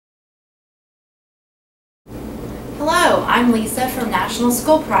Hello, I'm Lisa from National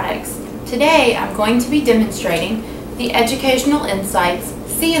School Products. Today I'm going to be demonstrating the Educational Insights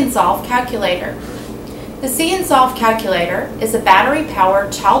See and Solve Calculator. The See and Solve Calculator is a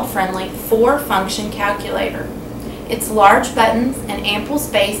battery-powered, child-friendly 4-function calculator. Its large buttons and ample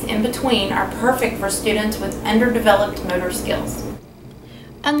space in between are perfect for students with underdeveloped motor skills.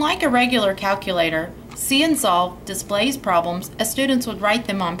 Unlike a regular calculator, See and Solve displays problems as students would write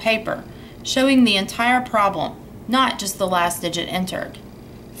them on paper, showing the entire problem, not just the last digit entered.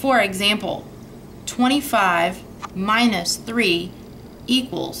 For example, 25 minus 3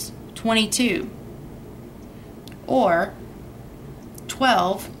 equals 22, or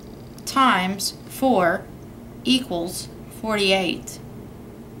 12 times 4 equals 48,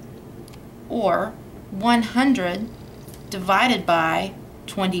 or 100 divided by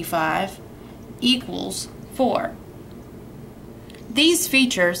 25 equals 4. These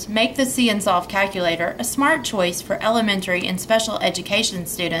features make the See and Solve calculator a smart choice for elementary and special education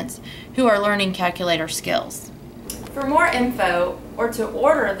students who are learning calculator skills. For more info or to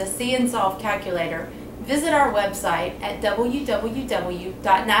order the See and Solve calculator, visit our website at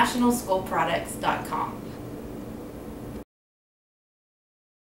www.nationalschoolproducts.com.